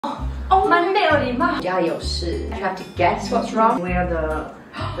哦，蛮没有礼貌。要有事 ，you have to guess what's wrong. Wear the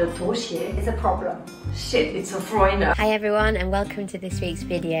拖鞋 It's a problem. Shit, it's a foreigner. Hi everyone and welcome to this week's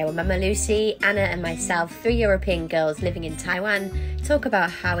video where Mama Lucy, Anna and myself, 3 European girls living in Taiwan, talk about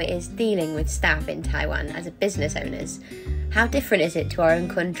how it is dealing with staff in Taiwan as a business owners. How different is it to our own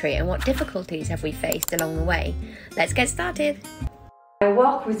country and what difficulties have we faced along the way? Let's get started. I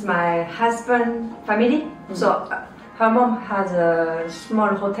work with my husband's family. So her mom has a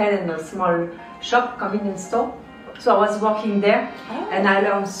small hotel and a small shop, convenience store. So I was working there and I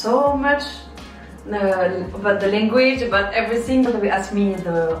learned so much about the language, about everything. They asked me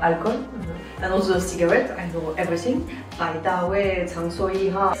the alcohol and also the cigarette. I know everything. Sometimes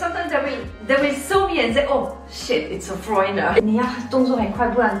they will saw me and say, oh shit, it's a foreigner. 你要动作很快，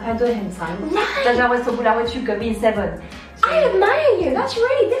不然排队很长。大家会受不了，会去隔壁 7. I admire you. That's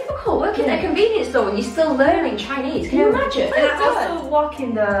really difficult working at a convenience store when you're still learning Chinese. Can you imagine? And I also work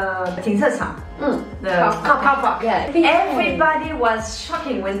in the 停车场. The car park. Yeah. Everybody was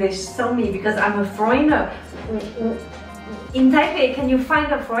shocking when they saw me because I'm a foreigner. In Taipei, can you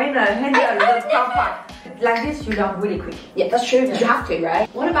find a foreigner handle the car park? Like this, you learn really quick. Yeah, that's true. You have to, right?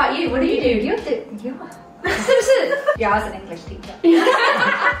 What about you? What do you do? You have to. Yeah, I was an English teacher.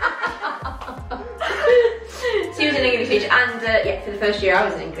 She was an English teacher, and yeah, for the first year I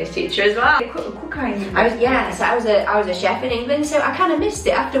was an English teacher as well. I was a chef in England, so I kind of missed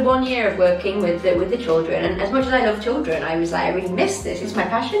it after 1 year of working with the children. And as much as I love children, I was like, I really missed this. It's my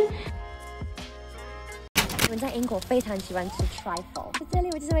passion. 我们在英国非常喜欢吃 trifle， 在这里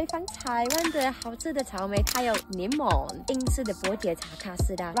我就是会放台湾的好吃的草莓，还有柠檬，英式的伯爵茶卡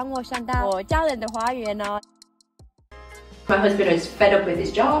士达，让我想到我家人的花园哦。My husband was fed up with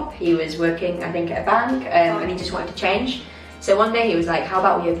his job. He was working, I think, at a bank, and he just wanted to change. So one day he was like, how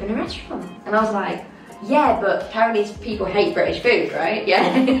about we open a restaurant? And I was like, yeah, but apparently people hate British food, right?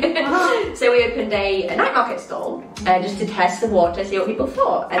 Yeah. So we opened a night market stall just to test the water, see what people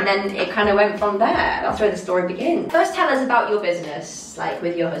thought. And then it kind of went from there. That's where the story begins. First, tell us about your business, like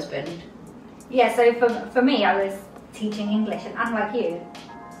with your husband. Yeah, so for me, I was teaching English, and unlike you,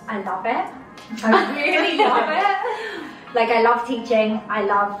 I love it. I really love it. Like, I love teaching, I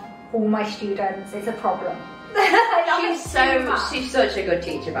love all my students. It's a problem. She's such a good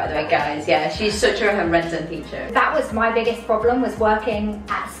teacher, by the way, guys. Yeah, she's such a hands-on teacher. That was my biggest problem, was working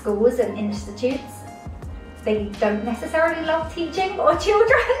at schools and institutes. They don't necessarily love teaching or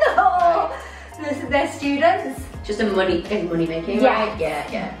children or their students. Just a money making, yeah. Right?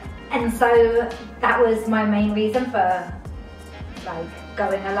 Yeah. And so that was my main reason for like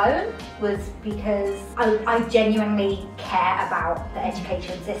going alone, was because I genuinely care about the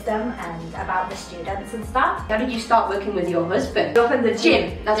education system and about the students and stuff. How did you start working with your husband? We opened the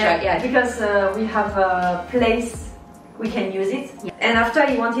gym. That's right, yeah. Because we have a place we can use it. Yeah. And after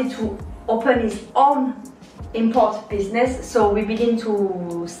he wanted to open his own import business, so we begin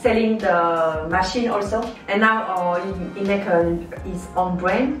to selling the machine also. And now he make his own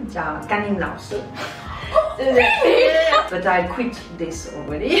brand, 叫甘霖老师. But I quit this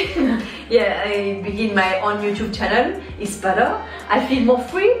already. Yeah, I begin my own YouTube channel. It's better. I feel more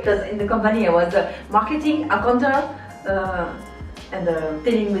free because in the company I was the marketing, accountant, and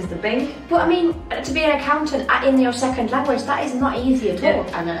dealing with the bank. But I mean, to be an accountant in your second language, that is not easy at all,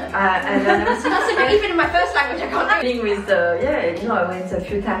 Anna. And even in my first language, I can't do. Dealing with the, I went a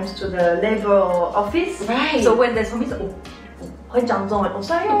few times to the labor office. Right. So when there's something, okay.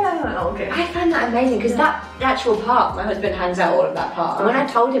 I find that amazing because that actual part, my husband hands out all of that part. And when I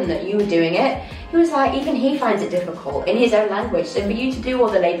told him that you were doing it, he was like, even he finds it difficult in his own language. So for you to do all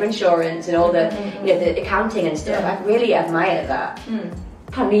the labour insurance and all the, the accounting and stuff, I really admire that.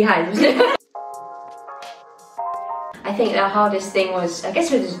 I think the hardest thing was, I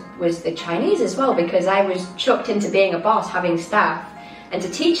guess, was the Chinese as well, because I was chucked into being a boss, having staff, and to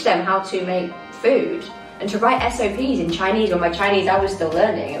teach them how to make food. And to write SOPs in Chinese, when my Chinese I was still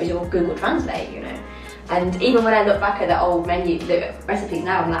learning, it was all Google Translate, And even when I look back at that old menu, the recipes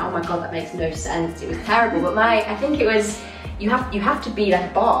now, I'm like, oh my god, that makes no sense. It was terrible. But I think it was, you have to be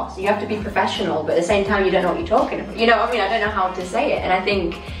like a boss. You have to be professional, but at the same time, you don't know what you're talking about. You know what I mean? I don't know how to say it. And I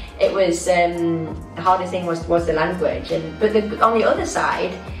think it was the hardest thing was the language. But on the other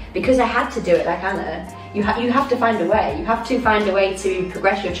side, because I had to do it like Anna, you have to find a way. You have to find a way to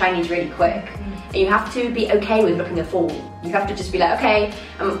progress your Chinese really quick. And you have to be okay with looking a fool. You have to just be like, okay,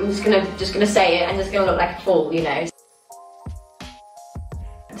 I'm just gonna say it. I'm just gonna look like a fool,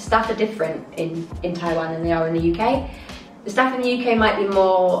 Staff are different in Taiwan than they are in the UK. The staff in the UK might be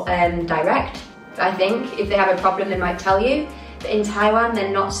more direct. I think if they have a problem, they might tell you. But in Taiwan,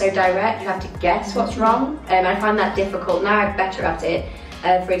 they're not so direct. You have to guess what's wrong. I find that difficult. Now I'm better at it.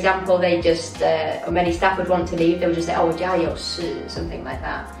 For example, they just, or many staff would want to leave, they would just say, oh, 家有事, something like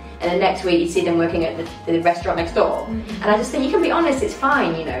that. And then next week you'd see them working at the restaurant next door. And I just think you can be honest, it's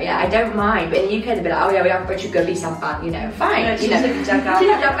fine, you know, yeah, I don't mind. But in the UK they'd be like, oh yeah, we have to go be sampan, you know, fine. You know, and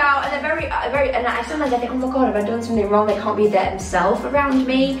they're very, and sometimes I think, oh my god, have I done something wrong? They can't be there themselves around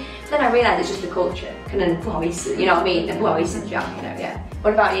me. Then I realise it's just the culture. You know what I mean? You know, yeah.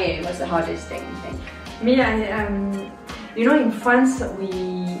 What about you? What's the hardest thing you think? Me, you know, in France,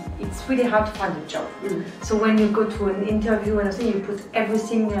 it's really hard to find a job. So when you go to an interview and I think you put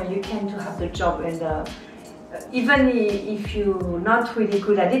everything you can to have the job, and even if you're not really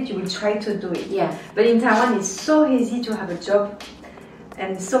good at it, you will try to do it. Yeah. But in Taiwan, it's so easy to have a job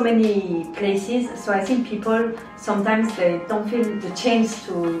and so many places. So I think people sometimes they don't feel the chance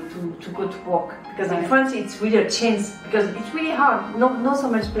to go to work, because in France it's really a chance, because it's really hard, not so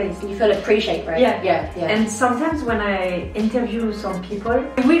much place. You feel appreciated, right? Yeah. And sometimes when I interview some people,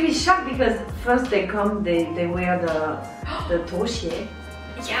 I'm really shocked, because first they come, they wear the toshie.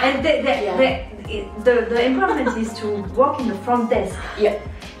 Yeah. And the employment is to work in the front desk. Yeah.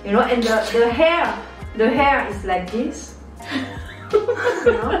 You know, and the hair is like this. You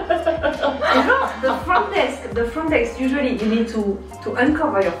know, the front desk usually you need to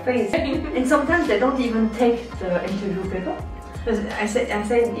uncover your face, and sometimes they don't even take the interview paper. I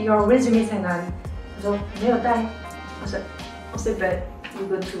said your resume and I said but you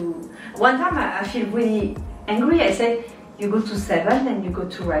go to, one time I feel really angry. I said you go to 7 and you go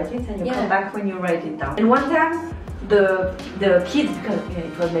to write it, and you come back when you write it down. And one time the kid, because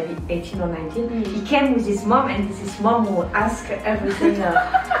it was maybe 18 or 19, he came with his mom, and his mom would ask everything.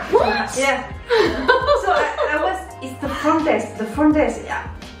 What? Yeah. So it's the front desk. The front desk, yeah.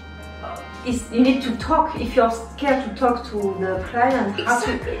 You need to talk. If you're scared to talk to the client,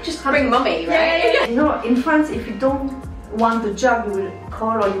 just bring mommy, right? Yeah. You know, in France, if you don't want the job, you will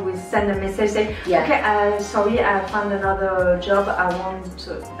call or you will send a message saying, okay, sorry, I found another job, I want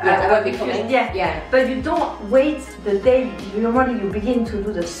to... I won't be coming. Yeah. But you don't wait the day, normally you begin to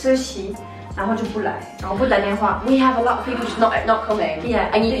do the sushi, 然后就不来，然后不打电话。 We have a lot of people just not coming. Yeah.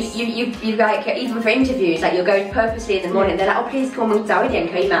 And you like, even for interviews, like you'll go purposely in the morning, they're like, oh please come and 早一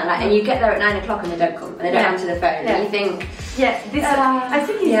点可以吗? Like, and you get there at 9 o'clock and they don't come, and they don't answer the phone. And you think, I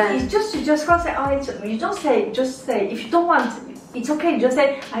think it's just you just can't say, oh, you don't say, just say, if you don't want, it's okay, just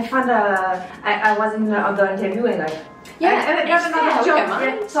say, I found I was in another interview and I got another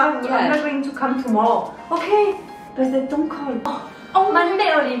job, so I'm not going to come tomorrow. Okay, but they don't call. Oh, Monday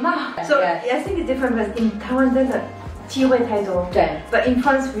only, ma. So I think it's different, but in Taiwan, then the 机会太多. But in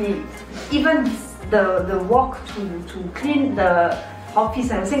France, even the work to clean the office,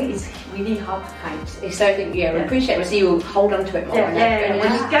 I think it's really hard to find. So I think, we appreciate it. We'll see you hold on to it more. And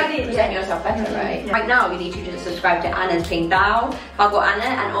you present yourself better, right? Right now, you need to just subscribe to Anna's Pingdao, Fago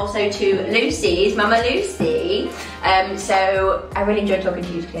Anna, and also to Lucy's, Mama Lucy. So I really enjoyed talking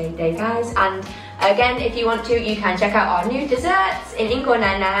to you today, guys. And again, if you want to, you can check out our new desserts in 英国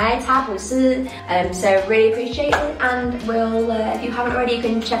奶奶茶不思. So really appreciate it, and if you haven't already, you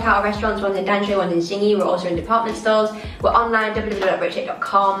can check out our restaurants. One's in Danshui, one's in Xinyi. We're also in department stores. We're online,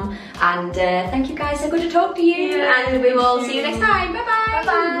 www.richcake.com. And thank you guys, so good to talk to you, and we will see you next time. Bye bye.